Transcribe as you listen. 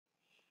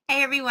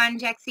Hey everyone,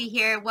 Jexie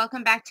here.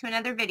 Welcome back to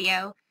another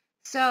video.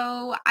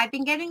 So I've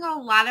been getting a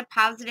lot of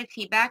positive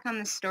feedback on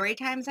the story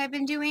times I've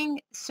been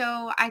doing,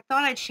 so I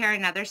thought I'd share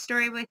another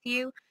story with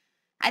you.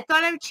 I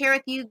thought I would share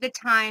with you the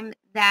time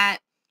that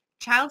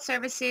child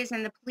services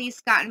and the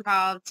police got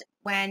involved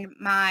when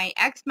my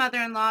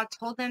ex-mother-in-law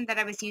told them that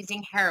I was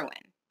using heroin,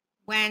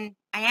 when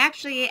I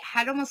actually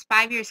had almost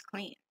 5 years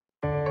clean.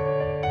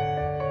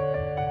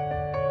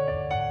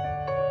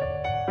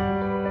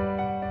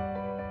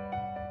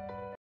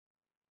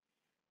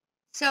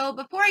 So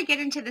before I get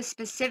into the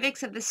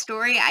specifics of the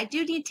story, I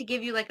do need to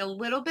give you like a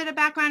little bit of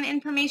background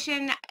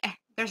information.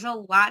 There's a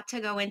lot to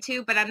go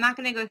into, but I'm not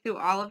going to go through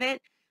all of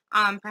it.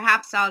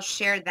 Perhaps I'll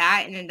share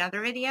that in another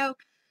video.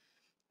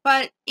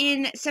 But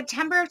in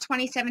September of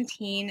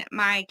 2017,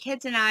 my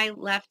kids and I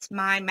left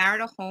my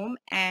marital home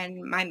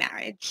and my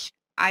marriage.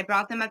 I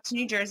brought them up to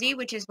New Jersey,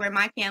 which is where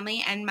my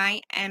family and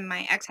my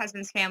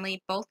ex-husband's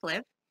family both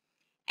live.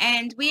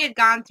 And we had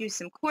gone through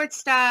some court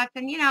stuff,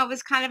 and it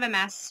was kind of a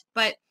mess,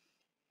 but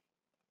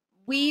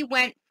we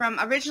went from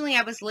originally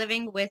I was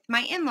living with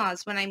my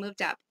in-laws when I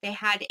moved up. They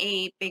had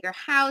a bigger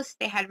house.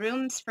 They had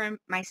rooms for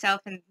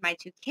myself and my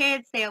two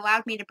kids. They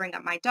allowed me to bring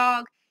up my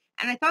dog.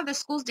 And I thought the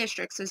school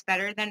districts was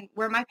better than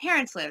where my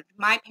parents lived.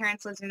 My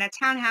parents lived in a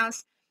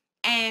townhouse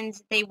and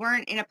they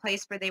weren't in a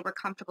place where they were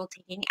comfortable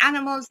taking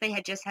animals. They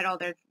had just had all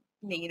their,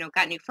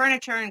 got new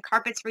furniture and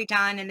carpets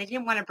redone, and they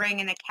didn't want to bring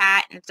in a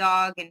cat and a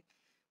dog, and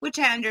which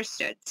I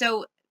understood.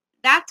 So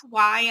that's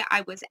why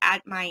I was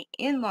at my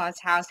in-laws'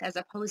 house as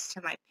opposed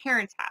to my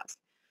parents' house.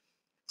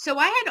 So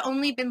I had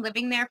only been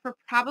living there for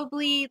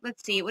probably,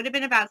 let's see, it would have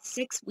been about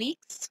 6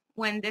 weeks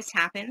when this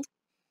happened.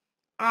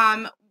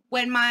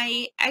 When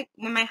my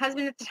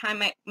husband at the time,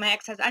 my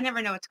ex-husband, I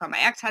never know what to call my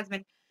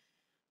ex-husband,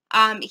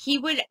 he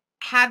would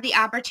have the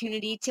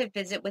opportunity to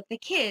visit with the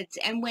kids.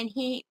 And when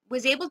he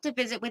was able to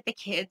visit with the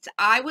kids,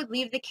 I would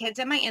leave the kids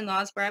at my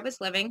in-laws where I was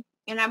living,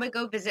 and I would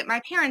go visit my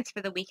parents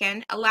for the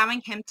weekend,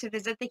 allowing him to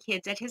visit the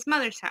kids at his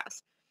mother's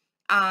house.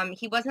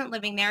 He wasn't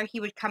living there. He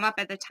would come up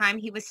at the time.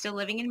 He was still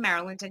living in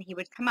Maryland, and he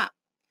would come up.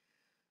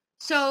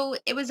 So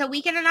it was a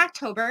weekend in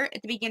October,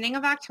 at the beginning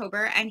of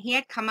October, and he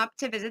had come up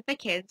to visit the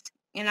kids,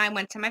 and I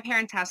went to my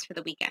parents' house for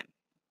the weekend.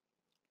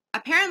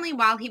 Apparently,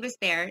 while he was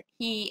there,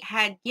 he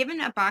had given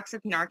a box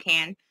of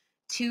Narcan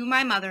to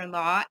my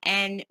mother-in-law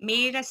and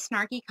made a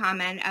snarky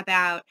comment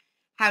about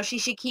how she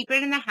should keep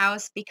it in the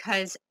house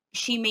because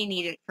she may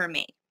need it for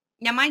me.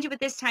 Now, mind you, at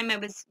this time, I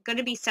was going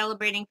to be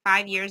celebrating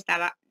 5 years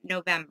that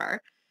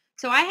November.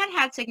 So I had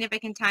had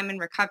significant time in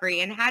recovery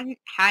and hadn't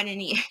had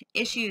any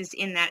issues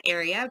in that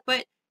area,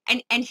 but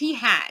and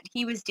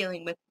he was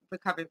dealing with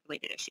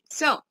recovery-related issues.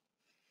 So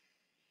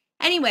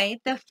anyway,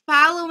 the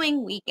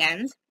following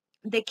weekend,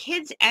 the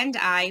kids and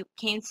I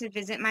came to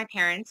visit my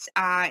parents.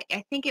 I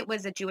think it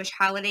was a Jewish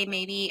holiday,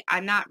 maybe.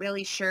 I'm not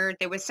really sure.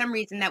 There was some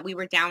reason that we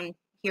were down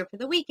here for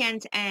the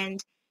weekend,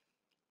 and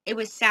it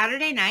was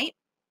Saturday night.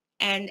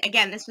 And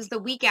again, this was the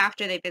week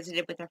after they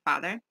visited with their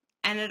father.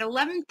 And at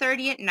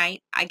 11:30 at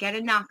night, I get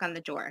a knock on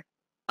the door.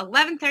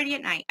 11:30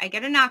 at night, I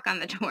get a knock on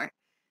the door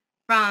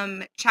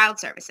from child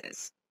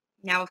services.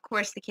 Now, of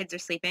course, the kids are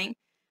sleeping.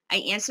 I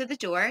answer the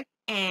door,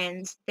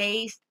 and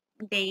they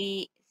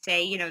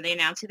say, they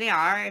announce who they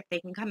are, if they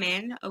can come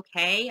in.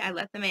 Okay, I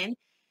let them in.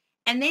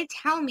 And they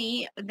tell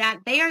me that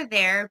they are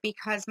there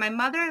because my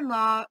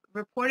mother-in-law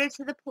reported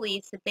to the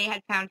police that they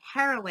had found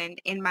heroin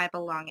in my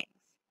belongings.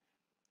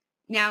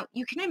 Now,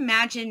 you can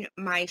imagine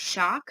my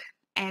shock,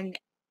 and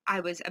I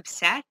was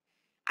upset.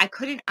 I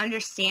couldn't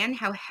understand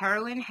how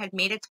heroin had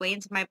made its way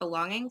into my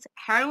belongings.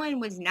 Heroin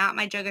was not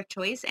my drug of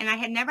choice, and I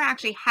had never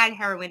actually had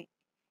heroin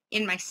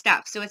in my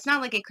stuff. So it's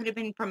not like it could have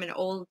been from an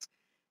old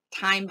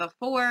time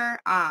before.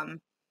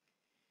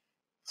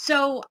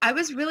 So I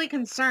was really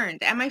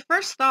concerned. And my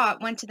first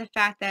thought went to the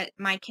fact that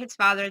my kid's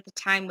father at the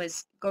time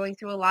was going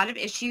through a lot of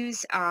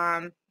issues,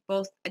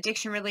 both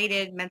addiction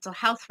related, mental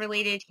health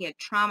related. He had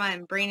trauma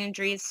and brain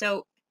injuries.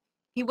 So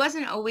he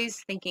wasn't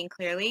always thinking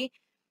clearly.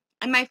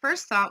 And my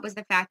first thought was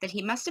the fact that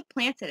he must have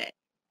planted it.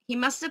 He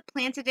must have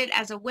planted it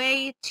as a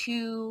way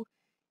to,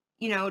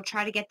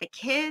 try to get the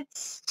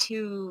kids,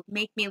 to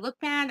make me look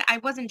bad. I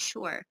wasn't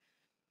sure.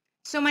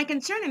 So my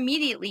concern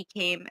immediately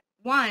came,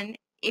 one,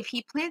 if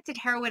he planted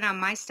heroin on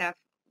my stuff,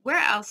 where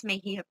else may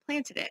he have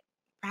planted it?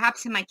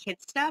 Perhaps in my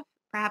kids' stuff,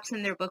 perhaps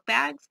in their book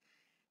bags.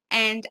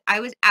 And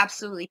I was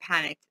absolutely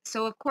panicked.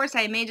 So of course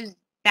I made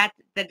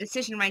the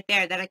decision right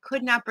there that I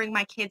could not bring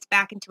my kids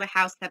back into a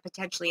house that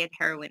potentially had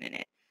heroin in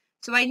it.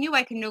 So I knew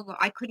I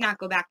could not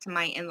go back to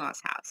my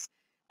in-laws' house.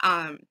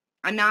 I'm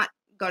not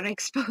going to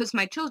expose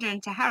my children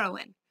to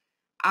heroin.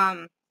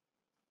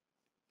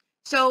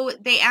 So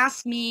they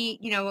asked me,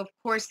 of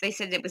course they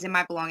said it was in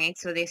my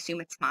belongings, so they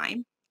assume it's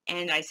mine.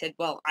 And I said,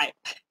 well, I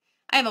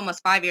have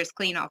almost 5 years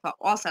clean off of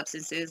all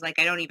substances, like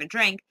I don't even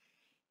drink.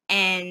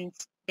 And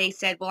they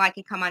said, well, I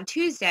could come on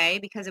Tuesday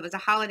because it was a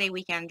holiday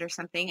weekend or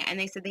something. And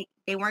they said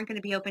they weren't going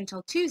to be open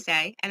till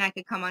Tuesday, and I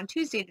could come on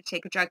Tuesday to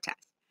take a drug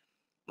test.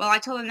 Well, I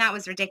told them that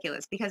was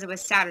ridiculous because it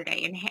was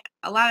Saturday, and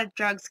a lot of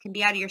drugs can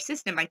be out of your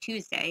system by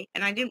Tuesday,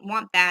 and I didn't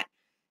want that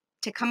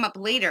to come up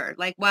later.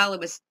 Like, well, it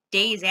was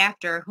days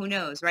after, who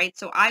knows, right?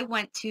 So I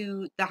went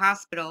to the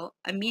hospital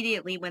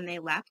immediately when they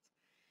left,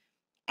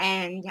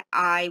 and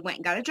I went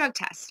and got a drug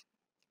test.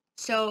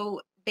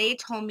 So they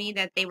told me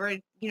that they were,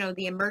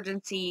 the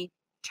emergency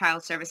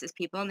child services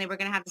people, and they were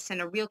going to have to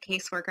send a real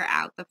caseworker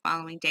out the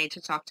following day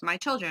to talk to my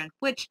children,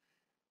 which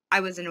I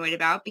was annoyed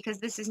about because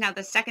this is now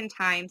the second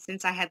time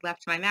since I had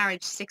left my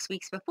marriage 6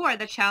 weeks before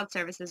that child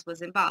services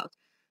was involved.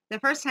 The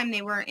first time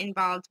they were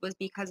involved was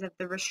because of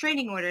the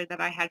restraining order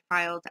that I had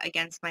filed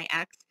against my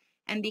ex,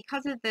 and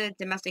because of the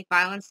domestic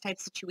violence type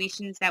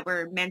situations that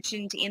were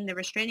mentioned in the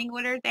restraining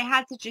order, they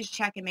had to just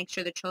check and make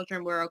sure the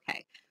children were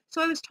okay.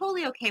 So I was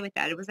totally okay with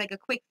that. It was like a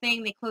quick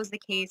thing. They closed the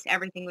case.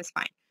 Everything was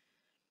fine.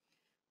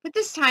 But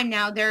this time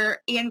now they're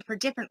in for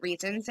different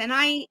reasons. And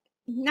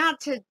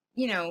not to,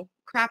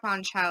 crap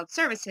on child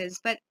services,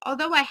 but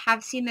although I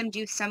have seen them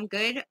do some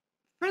good,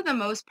 for the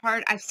most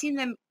part, they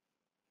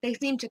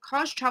seem to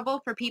cause trouble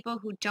for people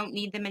who don't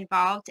need them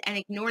involved and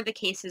ignore the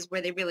cases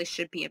where they really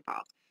should be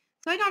involved.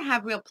 So I don't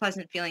have real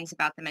pleasant feelings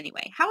about them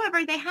anyway.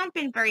 However, they have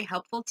been very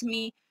helpful to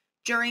me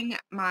during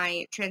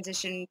my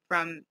transition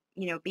from,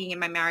 being in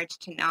my marriage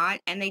to not.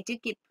 And they did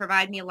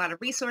provide me a lot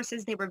of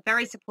resources. They were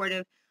very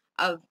supportive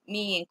of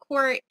me in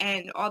court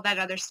and all that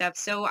other stuff.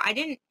 So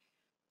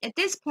at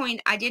this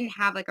point, I didn't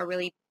have like a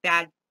really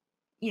bad,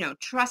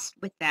 trust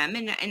with them.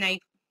 And they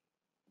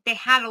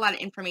had a lot of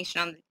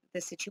information on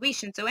the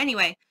situation. So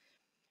anyway,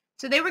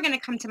 so they were going to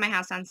come to my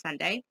house on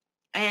Sunday.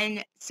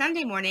 And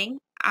Sunday morning,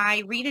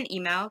 I read an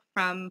email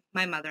from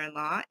my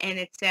mother-in-law, and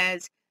it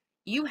says,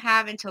 you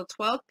have until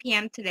 12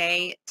 p.m.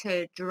 today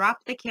to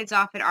drop the kids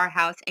off at our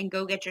house and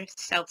go get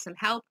yourself some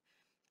help.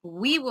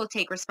 We will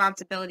take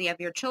responsibility of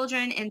your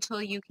children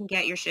until you can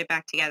get your shit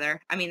back together.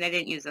 I mean, they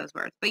didn't use those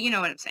words, but you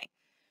know what I'm saying.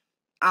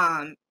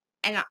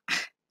 And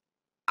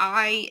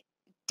I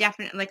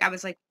definitely, like, I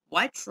was like,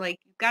 what? Like,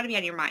 you've got to be out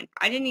of your mind.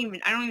 I don't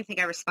even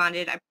think I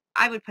responded.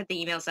 I would put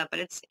the emails up, but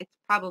it's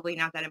probably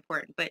not that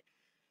important. But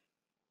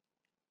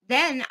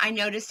then I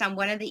noticed on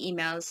one of the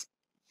emails,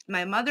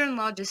 my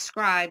mother-in-law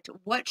described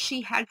what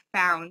she had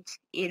found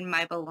in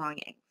my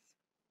belongings.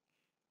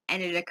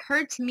 And it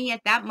occurred to me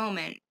at that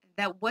moment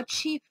that what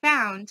she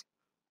found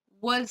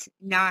was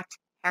not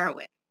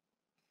heroin.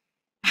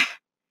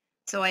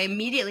 So I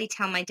immediately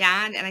tell my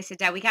dad, and I said,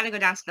 Dad, we got to go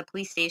down to the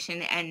police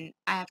station, and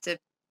I have to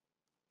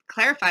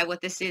clarify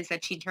what this is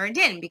that she turned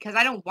in, because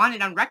I don't want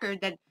it on record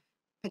that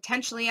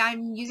potentially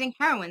I'm using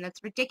heroin.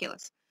 That's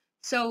ridiculous.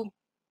 So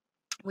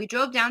we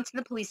drove down to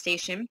the police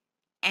station,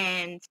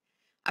 and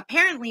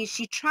apparently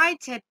she tried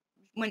to,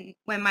 when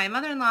my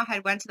mother-in-law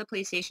had went to the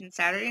police station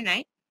Saturday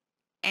night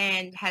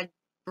and had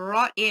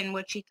brought in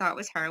what she thought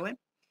was heroin,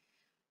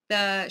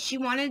 she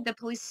wanted the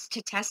police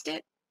to test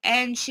it,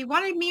 and she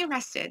wanted me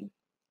arrested.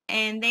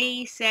 And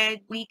they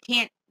said, we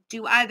can't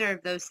do either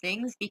of those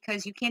things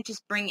because you can't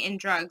just bring in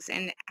drugs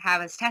and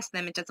have us test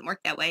them. It doesn't work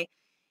that way.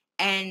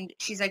 And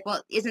she's like,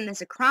 well, isn't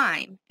this a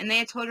crime? And they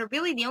had told her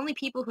really the only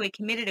people who had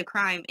committed a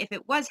crime, if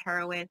it was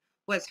heroin,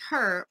 was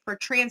her for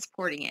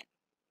transporting it,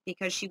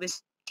 because she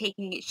was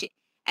taking it.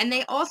 And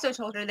they also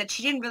told her that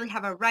she didn't really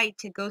have a right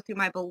to go through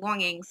my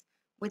belongings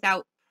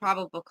without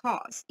probable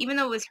cause. Even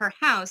though it was her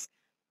house,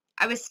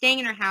 I was staying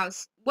in her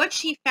house. What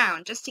she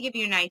found, just to give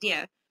you an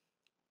idea,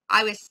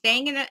 I was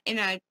staying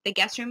in the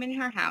guest room in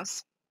her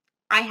house.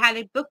 I had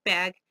a book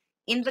bag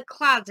in the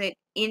closet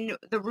in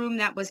the room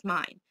that was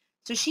mine.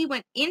 So she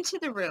went into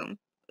the room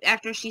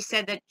after she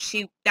said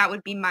that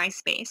would be my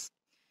space.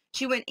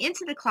 She went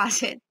into the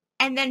closet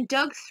and then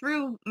dug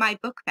through my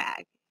book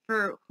bag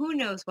for who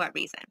knows what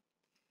reason.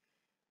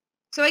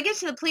 So I get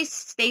to the police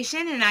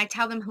station and I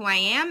tell them who I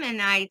am,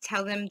 and I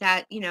tell them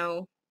that,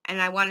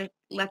 and I want to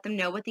let them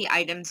know what the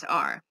items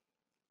are.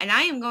 And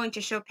I am going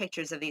to show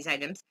pictures of these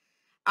items.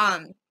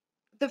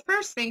 The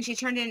first thing she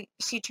turned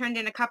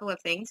in a couple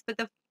of things,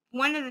 but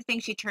one of the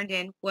things she turned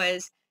in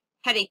was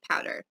headache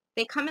powder.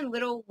 They come in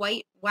little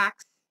white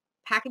wax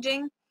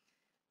packaging,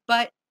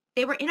 but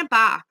they were in a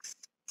box.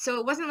 So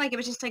it wasn't like it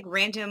was just like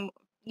random.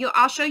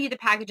 I'll show you the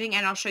packaging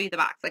and I'll show you the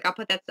box. Like, I'll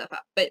put that stuff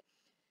up. But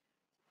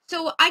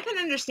so I can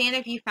understand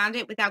if you found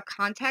it without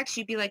context,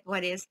 you'd be like,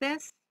 what is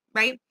this?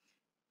 Right?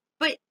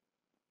 But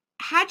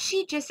had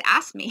she just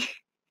asked me,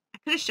 I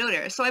could have showed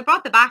her. So I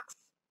brought the box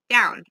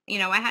down.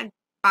 I had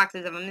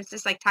boxes of them. It's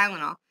just like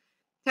Tylenol.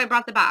 So I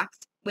brought the box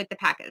with the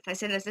packets. I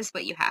said, is this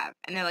what you have?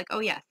 And they're like, oh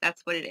yes,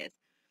 that's what it is.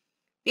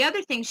 The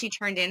other thing she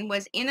turned in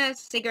was in a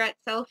cigarette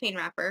cellophane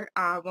wrapper.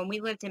 When we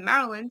lived in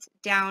Maryland,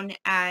 down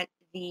at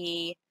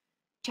the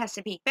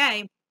Chesapeake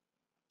Bay,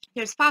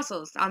 there's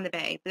fossils on the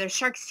bay. There's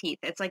shark's teeth.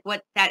 It's like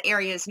what that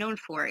area is known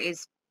for,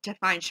 is to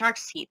find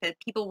shark's teeth. That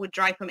people would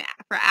drive for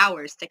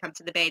hours to come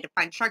to the bay to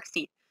find shark's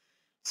teeth.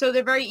 So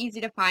they're very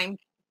easy to find.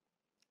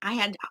 I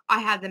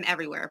had them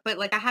everywhere, but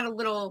like I had a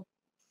little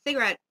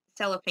cigarette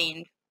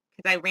cellophane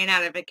because I ran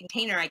out of a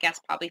container, I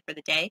guess, probably for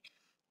the day,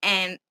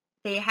 and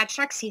they had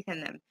shark's teeth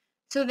in them.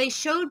 So they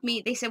showed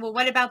me, they said, well,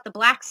 what about the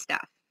black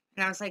stuff?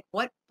 And I was like,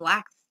 what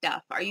black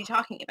stuff are you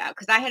talking about?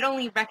 Because I had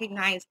only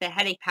recognized the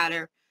headache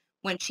powder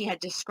when she had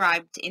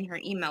described in her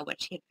email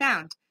what she had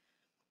found.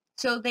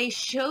 So they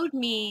showed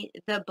me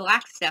the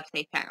black stuff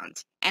they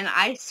found, and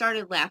I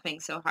started laughing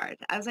so hard.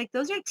 I was like,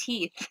 those are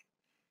teeth.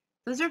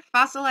 Those are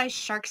fossilized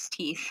shark's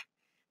teeth.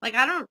 Like,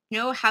 I don't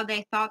know how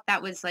they thought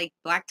that was like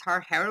black tar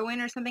heroin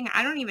or something.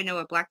 I don't even know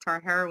what black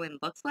tar heroin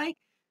looks like,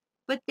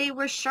 but they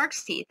were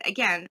shark's teeth.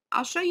 Again,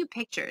 I'll show you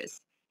pictures.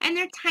 And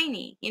they're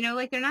tiny, you know,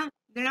 like they're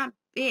not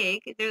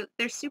big.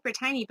 They're super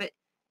tiny, but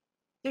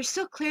they're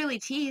still clearly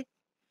teeth.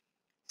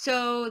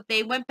 So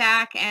they went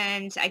back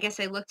and I guess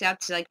they looked up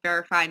to like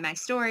verify my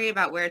story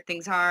about where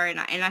things are, and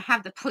I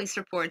have the police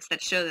reports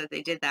that show that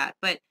they did that.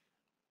 But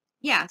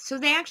yeah, so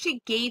they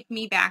actually gave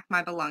me back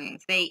my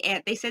belongings. They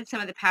said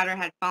some of the powder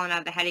had fallen out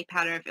of the headache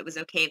powder, if it was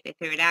okay if they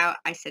threw it out.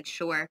 I said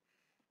sure.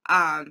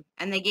 And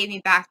they gave me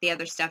back the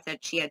other stuff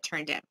that she had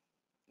turned in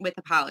with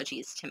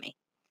apologies to me.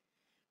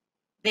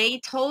 They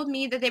told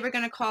me that they were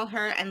going to call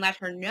her and let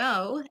her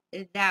know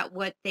that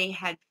what they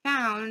had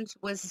found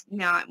was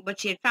not,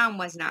 what she had found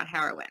was not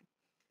heroin.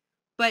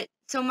 But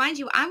so mind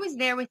you, I was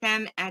there with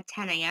them at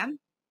 10 a.m.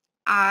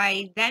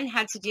 I then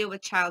had to deal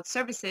with child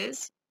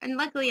services. And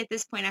luckily at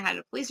this point I had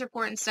a police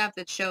report and stuff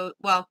that showed,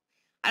 well,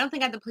 I don't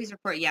think I had the police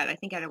report yet. I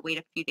think I had to wait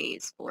a few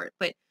days for it.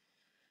 But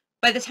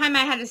by the time I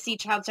had to see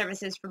child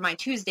services for my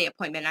Tuesday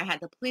appointment, I had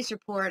the police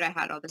report, I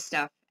had all this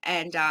stuff.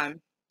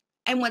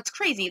 And what's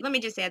crazy, let me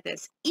just add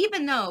this.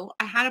 Even though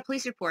I had a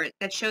police report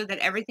that showed that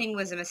everything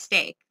was a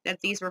mistake,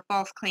 that these were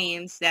false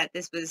claims, that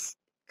this was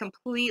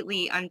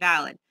completely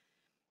invalid,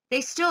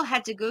 they still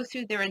had to go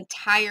through their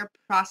entire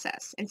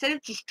process. Instead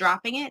of just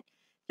dropping it,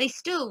 they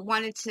still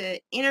wanted to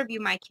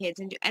interview my kids.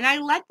 And I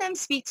let them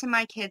speak to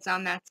my kids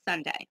on that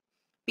Sunday.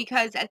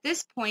 Because at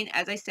this point,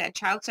 as I said,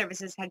 child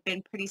services had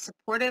been pretty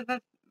supportive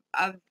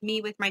of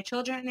me with my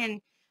children.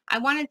 And I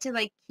wanted to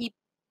like keep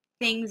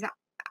things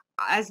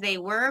as they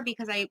were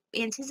because I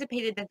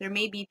anticipated that there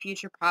may be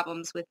future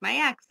problems with my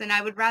ex, and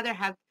I would rather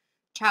have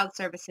child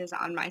services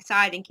on my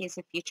side in case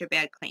of future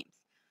bad claims.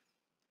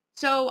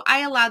 So I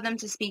allowed them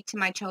to speak to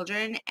my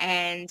children,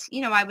 and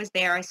you know, I was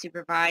there, I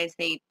supervised,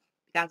 they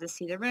got to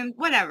see the room,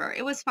 whatever,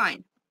 it was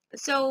fine.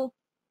 So,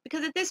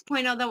 because at this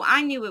point, although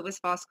I knew it was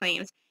false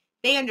claims,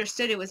 they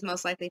understood it was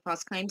most likely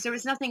false claims. There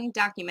was nothing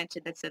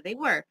documented that said they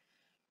were.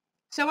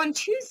 So on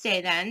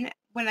Tuesday, then,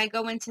 when I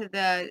go into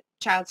the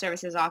child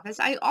services office,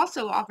 I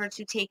also offer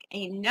to take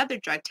another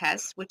drug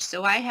test, which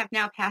so I have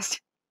now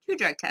passed 2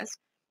 drug tests.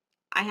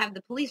 I have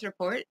the police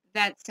report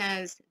that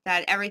says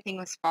that everything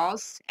was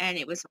false and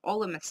it was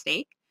all a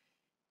mistake.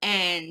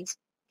 And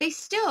they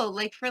still,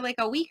 like for like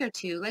a week or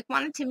two, like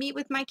wanted to meet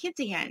with my kids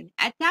again.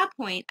 At that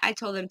point, I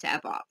told them to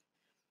F off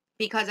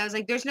because I was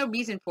like, there's no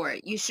reason for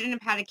it. You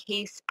shouldn't have had a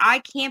case. I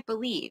can't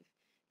believe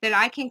that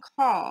I can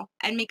call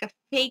and make a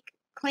fake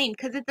claim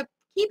because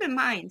keep in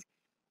mind,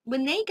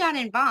 when they got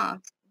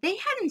involved, they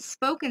hadn't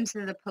spoken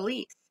to the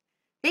police.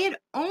 They had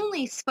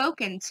only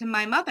spoken to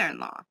my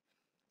mother-in-law.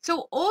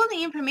 So all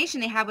the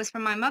information they had was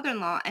from my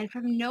mother-in-law and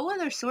from no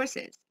other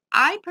sources.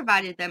 I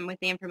provided them with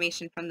the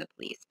information from the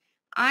police.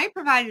 I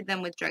provided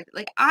them with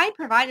I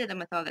provided them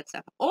with all that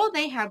stuff. All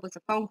they had was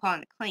a phone call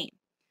and a claim.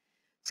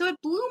 So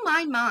it blew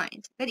my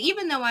mind that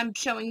even though I'm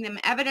showing them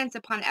evidence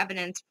upon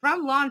evidence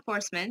from law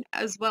enforcement,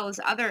 as well as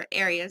other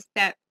areas,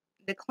 that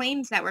the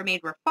claims that were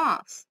made were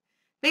false,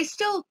 they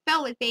still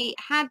felt like they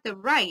had the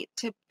right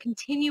to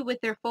continue with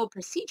their full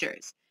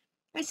procedures.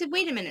 I said,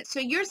 wait a minute, so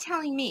you're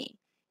telling me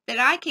that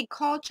I could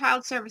call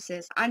child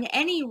services on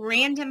any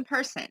random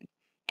person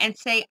and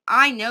say,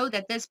 I know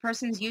that this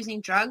person's using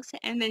drugs,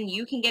 and then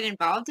you can get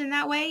involved in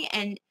that way?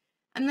 And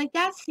I'm like,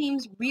 that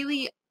seems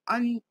really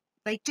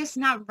just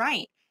not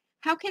right.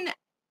 How can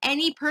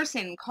any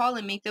person call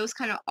and make those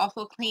kind of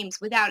awful claims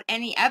without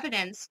any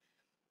evidence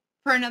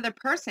for another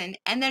person?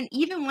 And then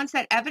even once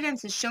that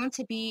evidence is shown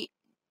to be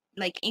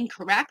like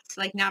incorrect,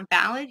 like not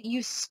valid,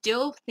 you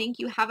still think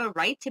you have a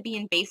right to be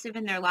invasive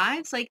in their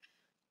lives? Like,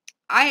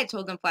 I had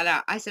told them flat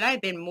out, I said, I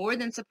have been more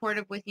than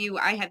supportive with you.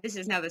 This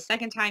is now the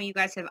second time you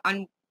guys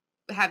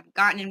have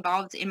gotten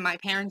involved in my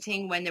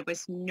parenting when there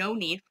was no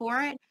need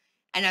for it,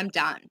 and I'm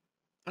done.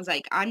 I was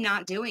like, I'm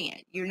not doing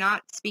it. You're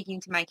not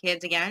speaking to my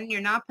kids again. You're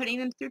not putting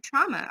them through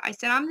trauma. I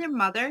said, I'm their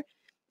mother.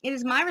 It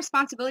is my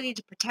responsibility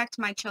to protect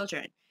my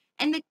children.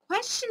 And the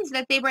questions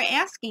that they were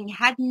asking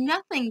had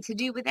nothing to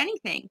do with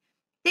anything.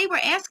 They were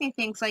asking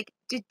things like,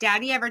 did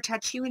daddy ever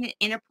touch you in an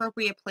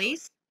inappropriate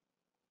place?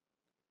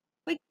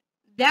 Like,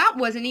 that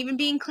wasn't even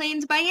being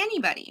claimed by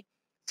anybody.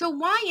 So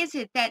why is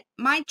it that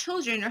my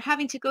children are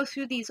having to go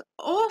through these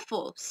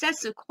awful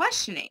sets of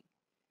questioning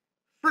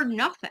for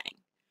nothing?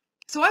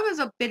 So I was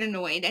a bit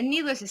annoyed, and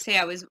needless to say,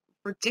 I was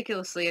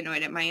ridiculously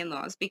annoyed at my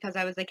in-laws because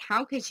I was like,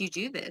 how could you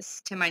do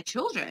this to my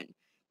children?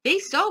 They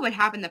saw what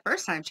happened the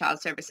first time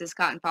child services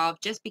got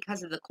involved just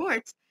because of the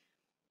courts,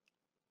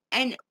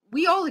 and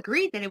we all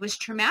agreed that it was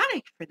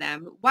traumatic for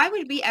them. Why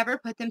would we ever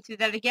put them through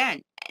that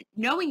again?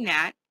 Knowing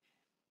that,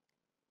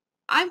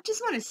 I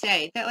just want to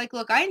say that, like,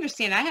 look, I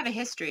understand I have a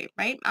history,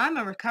 right? I'm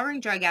a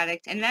recovering drug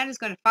addict, and that is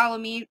going to follow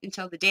me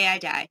until the day I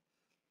die.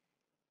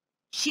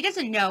 She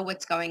doesn't know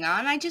what's going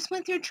on. I just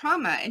went through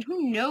trauma, and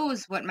who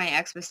knows what my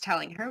ex was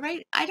telling her,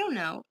 right? I don't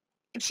know.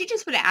 If she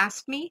just would have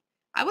asked me,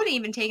 I would have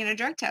even taken a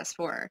drug test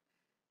for her.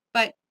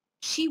 But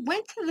she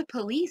went to the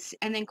police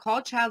and then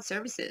called child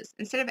services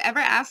instead of ever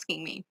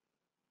asking me.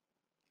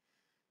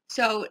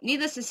 So,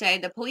 needless to say,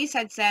 the police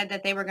had said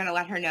that they were going to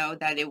let her know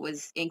that it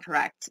was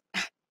incorrect.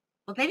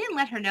 Well, they didn't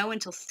let her know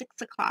until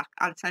 6 o'clock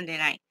on Sunday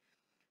night.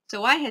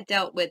 So I had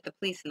dealt with the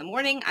police in the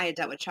morning. I had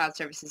dealt with child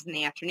services in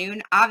the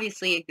afternoon,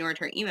 obviously ignored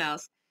her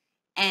emails.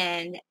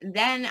 And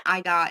then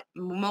I got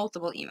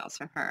multiple emails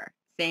from her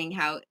saying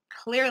how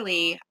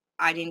clearly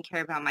I didn't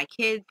care about my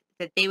kids,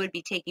 that they would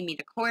be taking me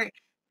to court.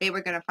 They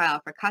were going to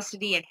file for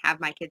custody and have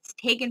my kids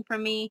taken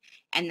from me,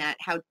 and that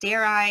how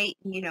dare I,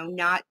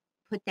 not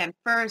put them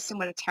first and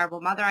what a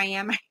terrible mother I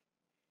am.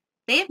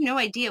 They have no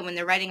idea when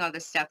they're writing all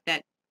this stuff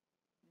that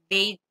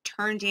they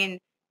turned in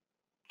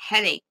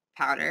headache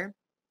powder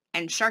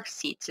and shark's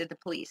teeth to the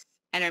police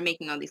and are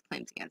making all these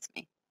claims against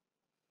me.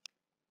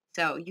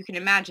 So you can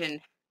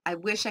imagine, I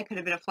wish I could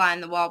have been a fly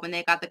on the wall when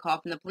they got the call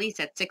from the police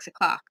at 6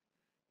 o'clock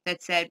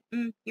that said,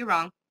 you're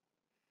wrong.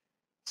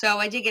 So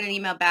I did get an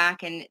email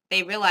back, and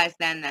they realized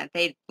then that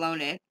they'd blown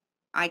it.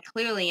 I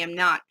clearly am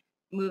not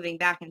moving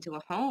back into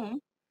a home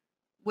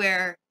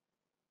where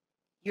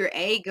you're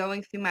A,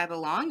 going through my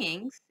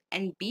belongings,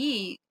 and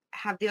B,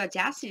 have the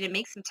audacity to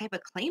make some type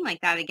of claim like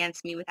that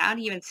against me without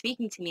even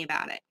speaking to me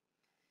about it.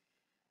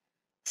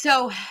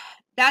 So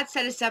that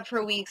set us up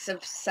for weeks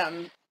of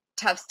some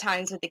tough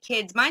times with the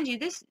kids. Mind you,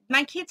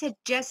 my kids had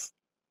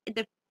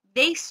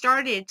they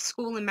started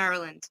school in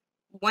Maryland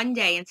one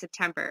day in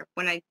September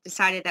when I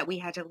decided that we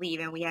had to leave,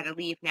 and we had to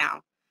leave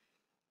now.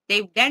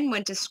 They then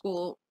went to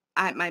school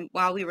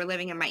while we were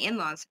living at my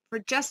in-laws for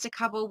just a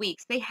couple of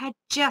weeks. They had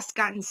just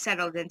gotten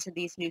settled into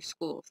these new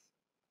schools.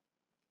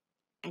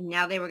 And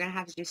now they were going to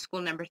have to do school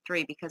number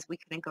 3 because we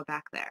couldn't go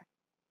back there.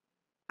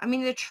 I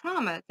mean, the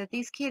trauma that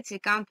these kids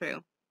had gone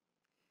through.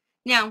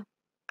 Now,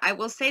 I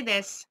will say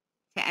this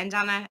to end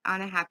on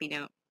a happy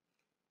note.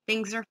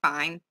 Things are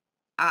fine,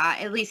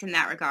 at least in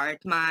that regard.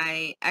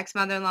 My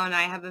ex-mother-in-law and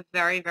I have a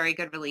very, very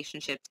good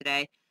relationship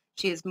today.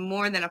 She has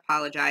more than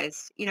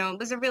apologized. It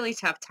was a really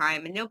tough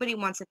time, and nobody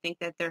wants to think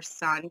that their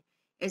son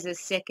is as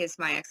sick as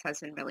my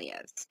ex-husband really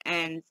is.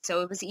 And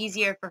so it was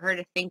easier for her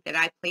to think that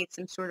I played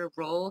some sort of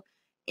role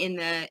in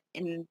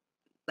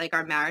like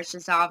our marriage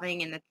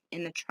dissolving, in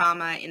the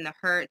trauma, in the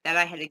hurt, that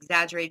I had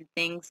exaggerated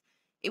things.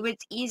 It was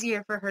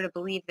easier for her to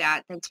believe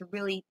that than to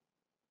really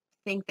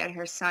think that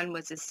her son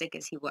was as sick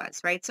as he was,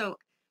 right? So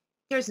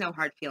there's no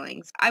hard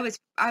feelings. I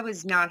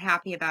was not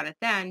happy about it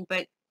then,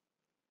 but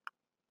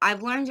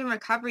I've learned in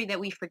recovery that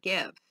we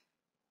forgive,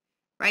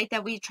 right?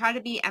 That we try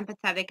to be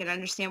empathetic and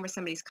understand where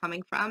somebody's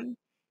coming from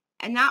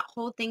and not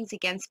hold things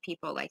against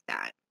people like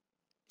that.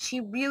 She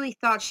really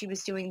thought she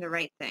was doing the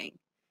right thing.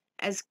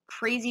 As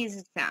crazy as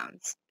it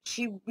sounds,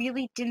 she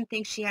really didn't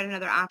think she had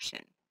another option.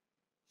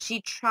 She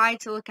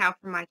tried to look out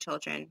for my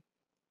children,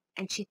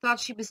 and she thought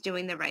she was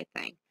doing the right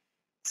thing.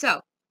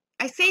 So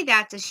I say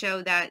that to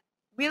show that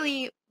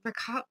really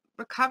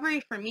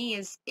recovery for me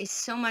is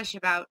so much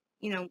about,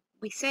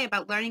 we say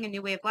about learning a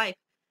new way of life.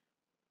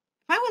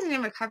 If I wasn't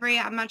in recovery,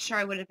 I'm not sure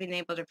I would have been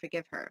able to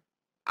forgive her.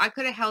 I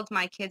could have held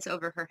my kids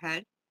over her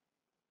head.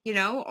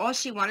 All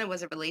she wanted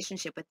was a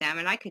relationship with them,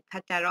 and I could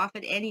cut that off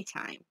at any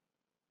time.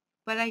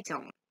 But I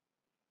don't.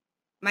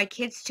 My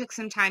kids took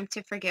some time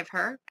to forgive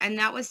her, and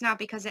that was not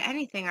because of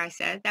anything I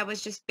said. That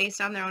was just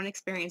based on their own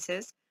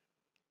experiences.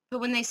 But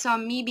when they saw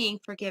me being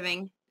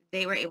forgiving,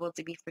 they were able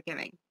to be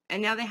forgiving.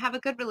 And now they have a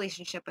good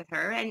relationship with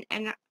her. And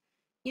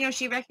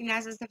she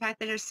recognizes the fact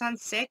that her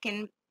son's sick,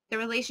 and the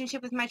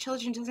relationship with my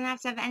children doesn't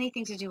have to have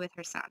anything to do with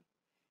her son.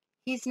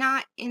 He's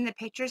not in the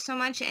picture so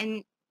much,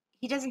 and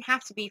he doesn't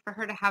have to be for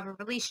her to have a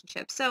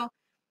relationship. So,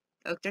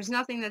 look, there's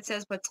nothing that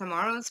says what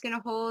tomorrow is going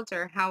to hold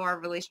or how our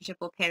relationship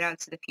will pan out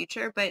to the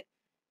future, but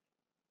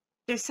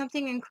there's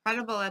something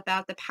incredible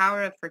about the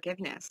power of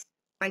forgiveness.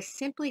 By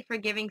simply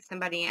forgiving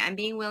somebody and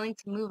being willing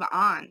to move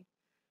on,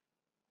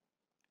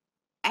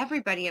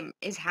 everybody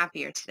is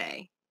happier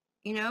today.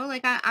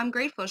 I'm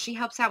grateful. She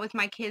helps out with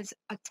my kids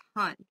a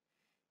ton.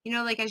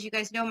 As you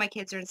guys know, my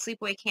kids are in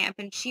sleepaway camp,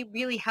 and she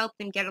really helped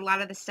them get a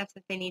lot of the stuff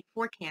that they need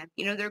for camp.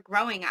 They're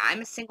growing. I'm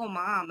a single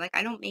mom.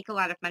 I don't make a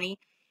lot of money.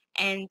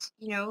 And,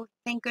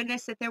 thank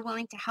goodness that they're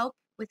willing to help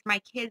with my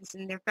kids,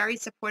 and they're very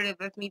supportive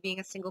of me being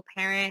a single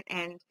parent.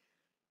 And,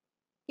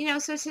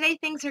 so today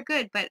things are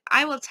good. But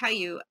I will tell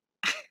you,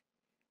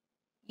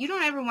 you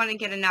don't ever want to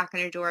get a knock on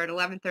your door at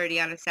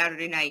 11:30 on a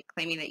Saturday night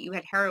claiming that you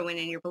had heroin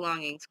in your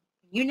belongings.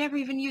 You never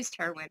even used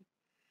heroin.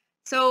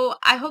 So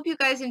I hope you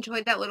guys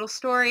enjoyed that little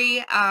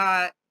story.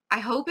 I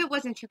hope it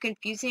wasn't too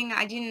confusing.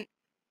 I didn't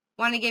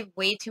want to give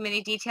way too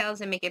many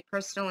details and make it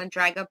personal and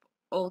drag up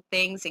old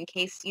things in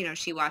case,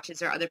 she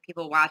watches or other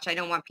people watch. I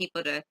don't want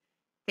people to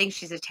think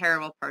she's a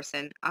terrible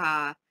person.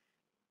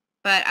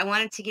 But I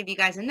wanted to give you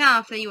guys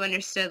enough that you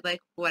understood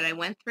what I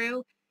went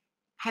through.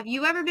 Have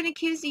you ever been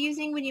accused of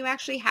using when you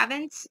actually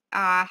haven't?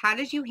 How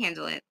did you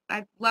handle it?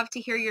 I'd love to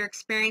hear your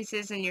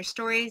experiences and your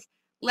stories.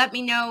 Let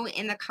me know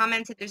in the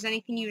comments if there's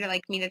anything you'd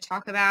like me to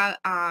talk about,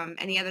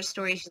 any other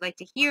stories you'd like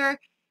to hear.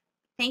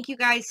 Thank you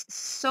guys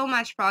so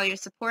much for all your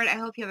support. I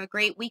hope you have a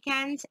great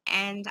weekend,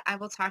 and I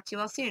will talk to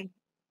you all soon.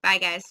 Bye,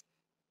 guys.